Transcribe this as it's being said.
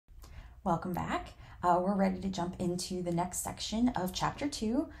Welcome back. We're ready to jump into the next section of Chapter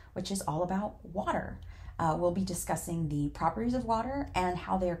 2, which is all about water. We'll be discussing the properties of water and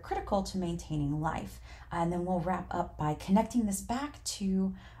how they are critical to maintaining life. And then we'll wrap up by connecting this back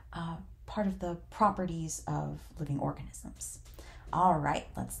to part of the properties of living organisms. All right,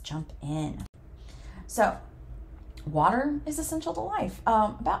 let's jump in. So, water is essential to life.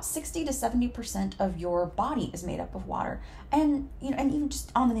 About 60 to 70% of your body is made up of water, and even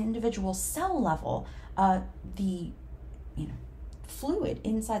just on an individual cell level, the fluid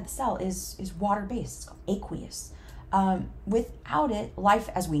inside the cell is water-based. It's called aqueous. Without it, life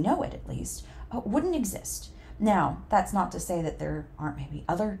as we know it, at least, wouldn't exist. Now, that's not to say that there aren't maybe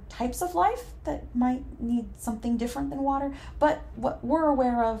other types of life that might need something different than water, but what we're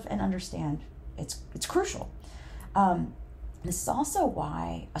aware of and understand, it's crucial. This is also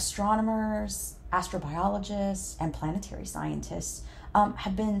why astronomers, astrobiologists, and planetary scientists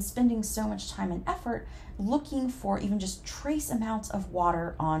have been spending so much time and effort looking for even just trace amounts of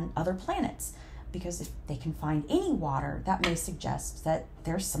water on other planets. Because if they can find any water, that may suggest that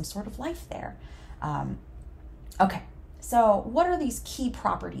there's some sort of life there. Okay, so what are these key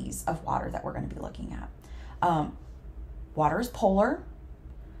properties of water that we're going to be looking at? Water is polar.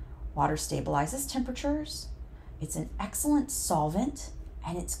 Water stabilizes temperatures. It's an excellent solvent,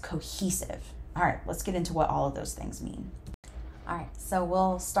 and it's cohesive. All right, let's get into what all of those things mean. All right, so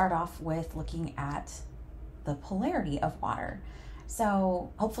we'll start off with looking at the polarity of water.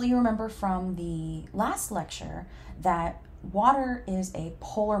 So hopefully you remember from the last lecture that water is a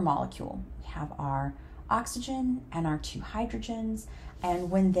polar molecule. We have our oxygen and our two hydrogens, and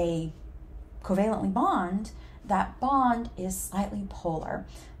when they covalently bond, that bond is slightly polar.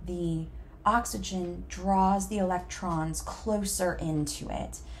 The oxygen draws the electrons closer into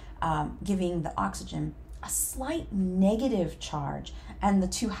it, giving the oxygen a slight negative charge, and the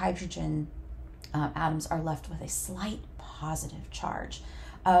two hydrogen atoms are left with a slight positive charge.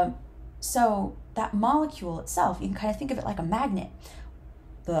 So that molecule itself, you can kind of think of it like a magnet.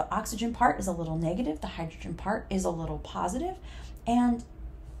 The oxygen part is a little negative, the hydrogen part is a little positive, and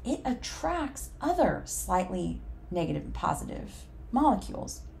it attracts other slightly negative and positive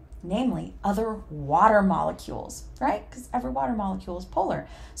molecules, namely other water molecules, right? Because every water molecule is polar.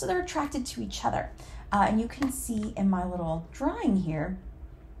 So they're attracted to each other. And you can see in my little drawing here,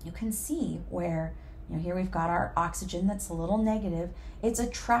 you can see where, here we've got our oxygen that's a little negative. It's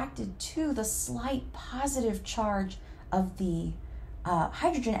attracted to the slight positive charge of the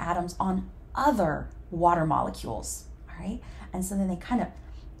hydrogen atoms on other water molecules, all right? And so then they kind of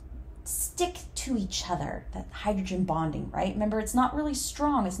stick to each other, that hydrogen bonding, right? Remember, it's not really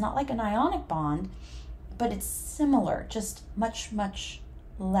strong. It's not like an ionic bond, but it's similar, just much, much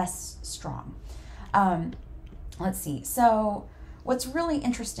less strong. Let's see. So what's really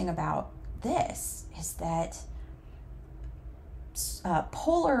interesting about this is that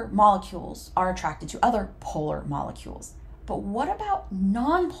polar molecules are attracted to other polar molecules. But what about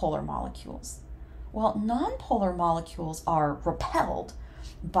nonpolar molecules? Well, nonpolar molecules are repelled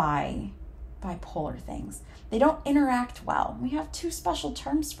by polar things. They don't interact well. We have two special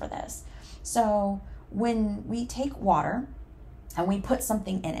terms for this. So when we take water and we put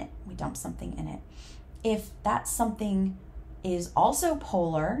something in it, we dump something in it, if that something is also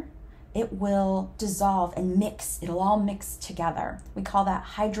polar, it will dissolve and mix. It'll all mix together. We call that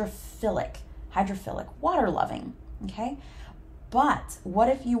hydrophilic, water-loving, okay? But what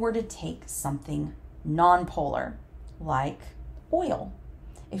if you were to take something non-polar, like oil?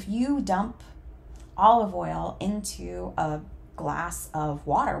 If you dump olive oil into a glass of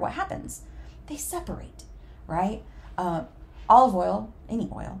water, what happens? They separate, right? Olive oil, any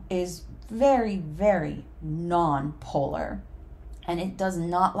oil, is very, very non-polar, and it does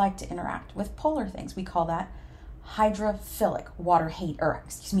not like to interact with polar things. We call that hydrophobic water hating,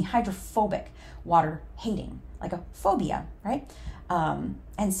 like a phobia, right?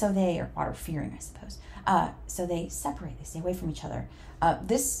 And so they are water fearing, I suppose. So they separate, they stay away from each other.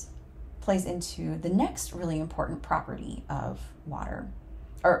 This plays into the next really important property of water.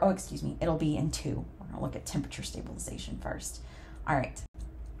 It'll be in two. We're going to look at temperature stabilization first. All right.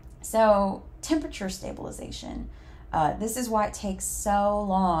 So temperature stabilization. This is why it takes so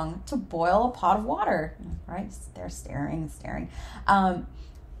long to boil a pot of water, right? They're staring.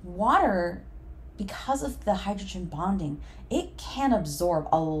 Water, because of the hydrogen bonding, it can absorb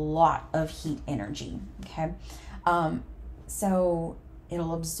a lot of heat energy, okay? So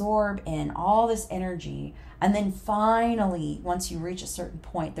it'll absorb in all this energy, and then finally, once you reach a certain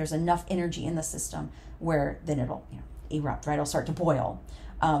point, there's enough energy in the system where then it'll erupt, right? It'll start to boil.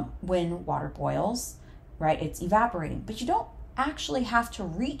 When water boils, right, it's evaporating, but you don't actually have to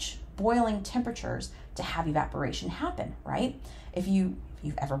reach boiling temperatures to have evaporation happen, right? If you've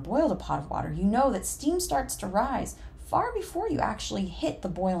ever boiled a pot of water, you know that steam starts to rise far before you actually hit the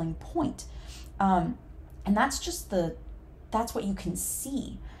boiling point. And that's what you can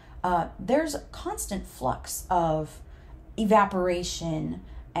see. There's a constant flux of evaporation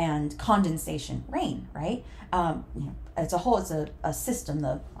and condensation, rain, right? It's a system,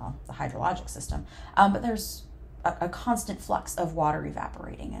 the hydrologic system, but there's a constant flux of water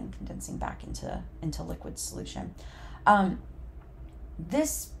evaporating and condensing back into liquid solution.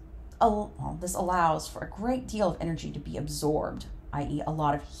 This allows for a great deal of energy to be absorbed, i.e. a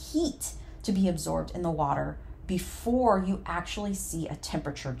lot of heat to be absorbed in the water before you actually see a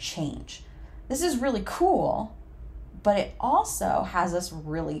temperature change. This is really cool, but it also has us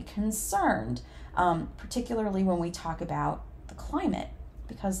really concerned, particularly when we talk about the climate,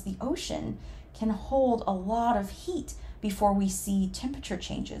 because the ocean can hold a lot of heat before we see temperature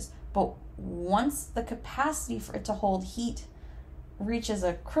changes. But once the capacity for it to hold heat reaches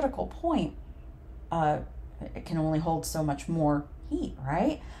a critical point, it can only hold so much more heat,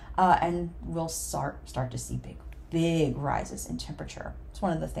 right? And we'll start to see big rises in temperature. It's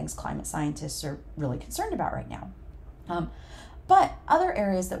one of the things climate scientists are really concerned about right now. But other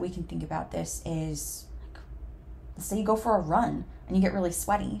areas that we can think about this is, let's say you go for a run and you get really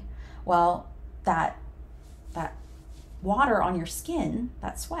sweaty. Well, that water on your skin,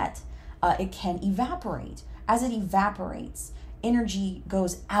 that sweat, it can evaporate. As it evaporates, energy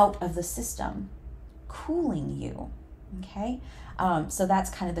goes out of the system, cooling you, okay? So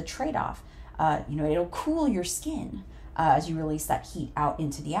that's kind of the trade-off. It'll cool your skin as you release that heat out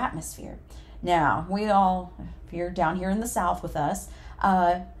into the atmosphere. Now, if you're down here in the South with us,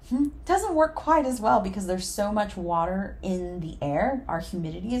 doesn't work quite as well because there's so much water in the air. Our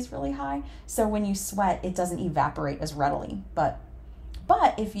humidity is really high. So when you sweat, it doesn't evaporate as readily. But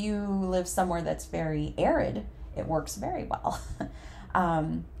if you live somewhere that's very arid, it works very well.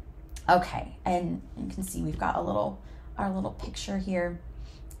 Okay, and you can see we've got our little picture here.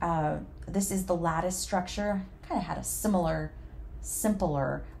 This is the lattice structure. Kind of had a simpler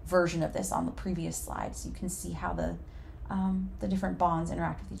version of this on the previous slide, so you can see how the different bonds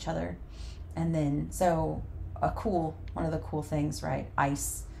interact with each other. And then, so one of the cool things, right?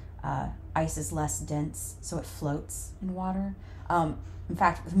 Ice is less dense, so it floats in water. In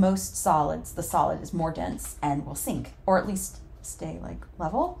fact, with most solids, the solid is more dense and will sink, or at least stay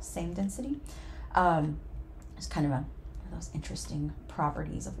level, same density. It's kind of one of those interesting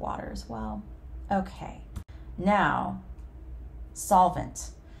properties of water as well. Okay, now solvent.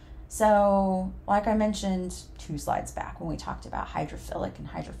 So like I mentioned 2 slides back when we talked about hydrophilic and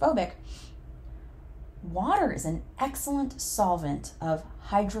hydrophobic, water is an excellent solvent of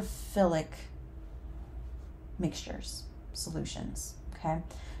hydrophilic mixtures, solutions, okay?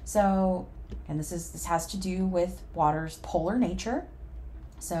 So, and this has to do with water's polar nature.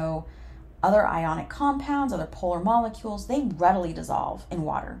 So other ionic compounds, other polar molecules, they readily dissolve in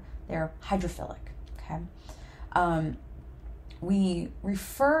water. They're hydrophilic, okay? We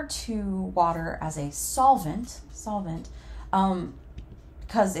refer to water as a solvent,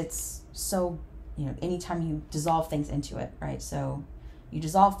 because it's so, anytime you dissolve things into it, right? So you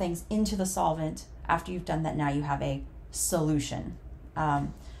dissolve things into the solvent. After you've done that, now you have a solution.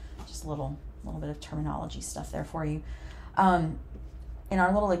 Just a little bit of terminology stuff there for you. In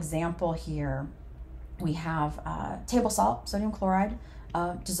our little example here, we have table salt, sodium chloride,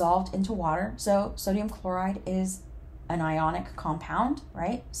 dissolved into water. So sodium chloride is an ionic compound,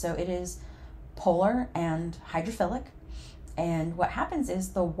 right? So it is polar and hydrophilic. And what happens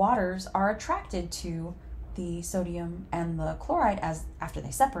is the waters are attracted to the sodium and the chloride after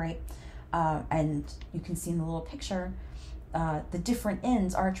they separate. And you can see in the little picture, the different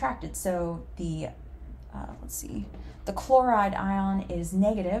ends are attracted. So the chloride ion is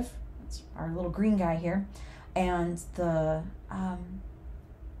negative. That's our little green guy here. And the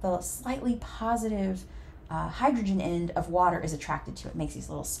slightly positive hydrogen end of water is attracted to it, makes these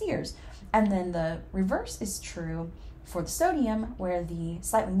little spheres. And then the reverse is true for the sodium, where the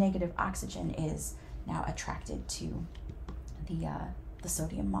slightly negative oxygen is now attracted to the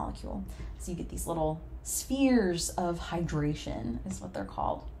sodium molecule. So you get these little spheres of hydration is what they're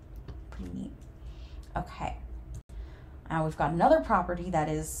called. Pretty neat. Okay. Now we've got another property that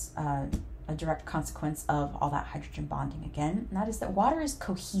is a direct consequence of all that hydrogen bonding again, and that is that water is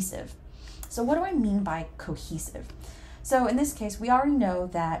cohesive. So what do I mean by cohesive? So in this case, we already know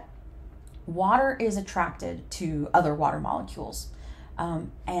that water is attracted to other water molecules,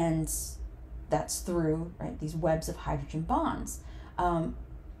 and that's through, right, these webs of hydrogen bonds. So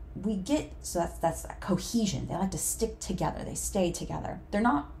that's that cohesion. They like to stick together. They stay together. They're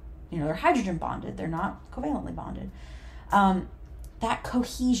not they're hydrogen bonded, they're not covalently bonded. That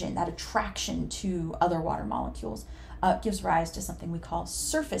cohesion, that attraction to other water molecules gives rise to something we call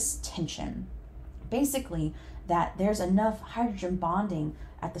surface tension. Basically, that there's enough hydrogen bonding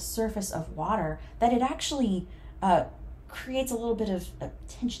at the surface of water that it actually creates a little bit of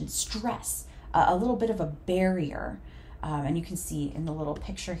tension, stress, a little bit of a barrier. And you can see in the little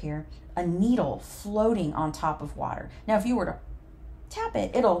picture here, a needle floating on top of water. Now, if you were to tap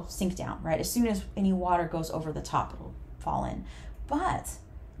it, it'll sink down, right? As soon as any water goes over the top, it'll fall in. But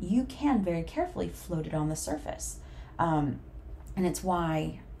you can very carefully float it on the surface. And it's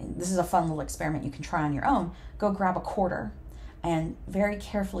why, this is a fun little experiment you can try on your own. Go grab a quarter and very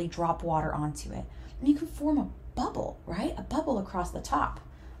carefully drop water onto it. And you can form a bubble, right? A bubble across the top.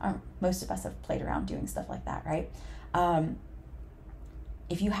 Most of us have played around doing stuff like that, right?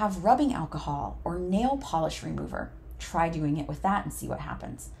 If you have rubbing alcohol or nail polish remover, try doing it with that and see what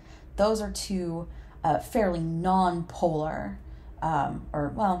happens. Those are two fairly non-polar,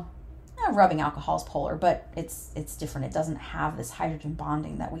 rubbing alcohol is polar, but it's different. It doesn't have this hydrogen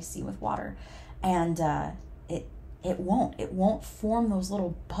bonding that we see with water, and it won't form those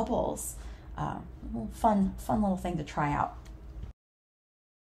little bubbles. Fun little thing to try out.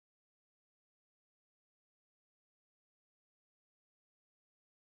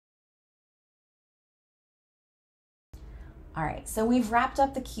 All right, so we've wrapped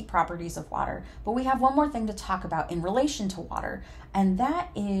up the key properties of water, but we have one more thing to talk about in relation to water, and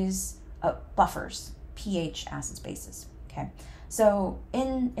that is buffers, pH, acids, bases. Okay, so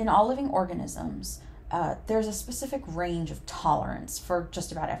in all living organisms, there's a specific range of tolerance for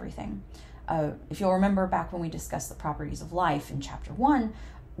just about everything. If you'll remember back when we discussed the properties of life in chapter 1,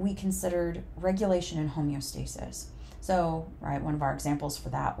 we considered regulation and homeostasis. So, right, one of our examples for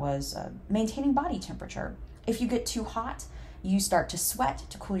that was maintaining body temperature. If you get too hot, you start to sweat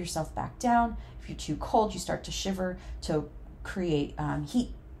to cool yourself back down. If you're too cold, you start to shiver to create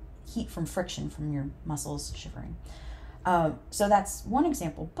heat from friction from your muscles shivering. So that's one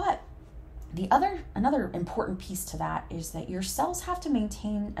example. But another important piece to that is that your cells have to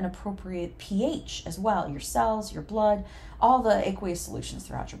maintain an appropriate pH as well. Your cells, your blood, all the aqueous solutions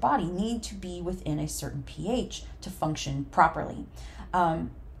throughout your body need to be within a certain pH to function properly.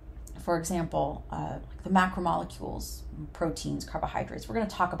 For example, the macromolecules, proteins, carbohydrates, we're going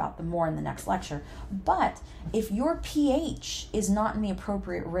to talk about them more in the next lecture. But if your pH is not in the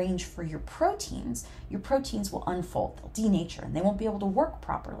appropriate range for your proteins will unfold, they'll denature, and they won't be able to work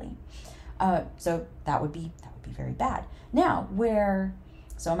properly. So that would be very bad. Now,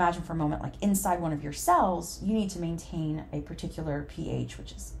 so imagine for a moment, like inside one of your cells, you need to maintain a particular pH,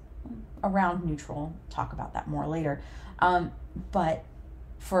 which is around neutral. Talk about that more later. But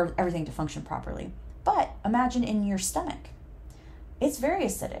for everything to function properly. But imagine in your stomach, it's very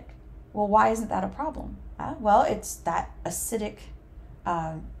acidic. Well, why isn't that a problem? Well, it's that acidic,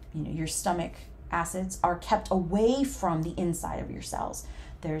 your stomach acids are kept away from the inside of your cells.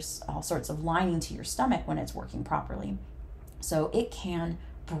 There's all sorts of lining to your stomach when it's working properly. So it can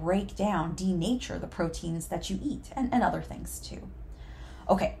break down, denature the proteins that you eat and other things too.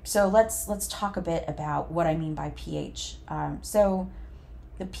 Okay, so let's talk a bit about what I mean by pH. So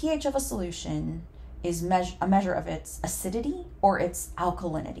the pH of a solution is a measure of its acidity or its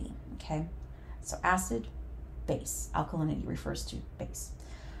alkalinity, okay? So acid, base. Alkalinity refers to base.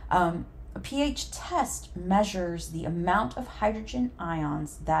 A pH test measures the amount of hydrogen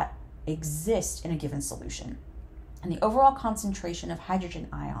ions that exist in a given solution. And the overall concentration of hydrogen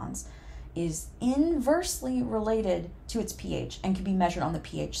ions is inversely related to its pH and can be measured on the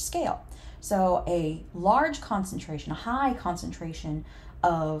pH scale. So a large concentration, a high concentration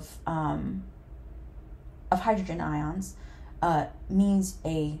of hydrogen ions means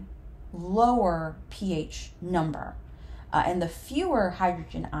a lower pH number. And the fewer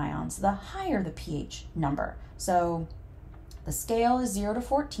hydrogen ions, the higher the pH number. So the scale is 0 to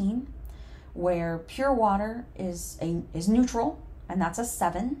 14, where pure water is neutral, and that's a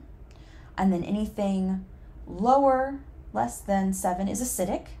 7. And then anything less than 7 is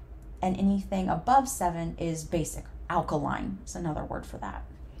acidic, and anything above 7 is basic. Alkaline is another word for that.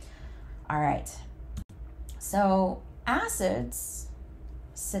 All right. So acids,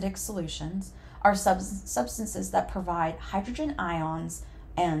 acidic solutions, are substances that provide hydrogen ions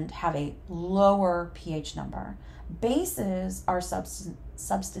and have a lower pH number. Bases are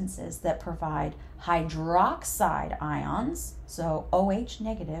substances that provide hydroxide ions, so OH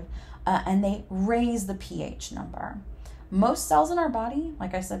negative, and they raise the pH number. Most cells in our body,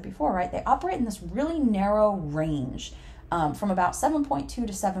 like I said before, right, they operate in this really narrow range from about 7.2 to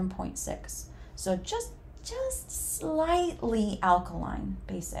 7.6. So just just slightly alkaline,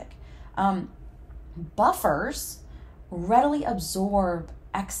 basic. Buffers readily absorb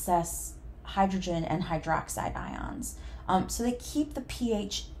excess hydrogen and hydroxide ions. So they keep the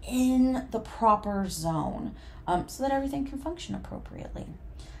pH in the proper zone so that everything can function appropriately.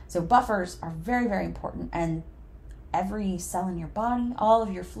 So buffers are very, very important, and every cell in your body, all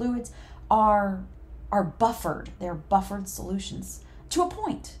of your fluids are buffered. They're buffered solutions to a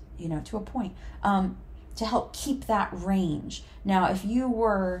point, to help keep that range. Now, if you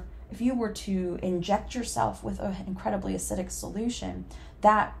were to inject yourself with an incredibly acidic solution,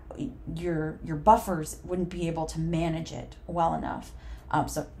 that your buffers wouldn't be able to manage it well enough.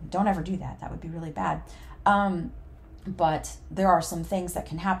 So don't ever do that. That would be really bad. But there are some things that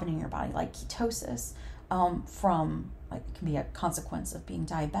can happen in your body, like ketosis, it can be a consequence of being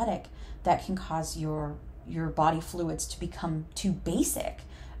diabetic, that can cause your body fluids to become too basic,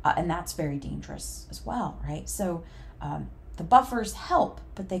 and that's very dangerous as well, right? So the buffers help,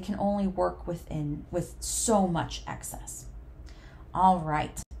 but they can only work with so much excess. All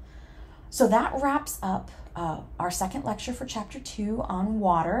right. So that wraps up our second lecture for Chapter 2 on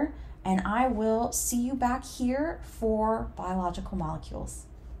water, and I will see you back here for biological molecules.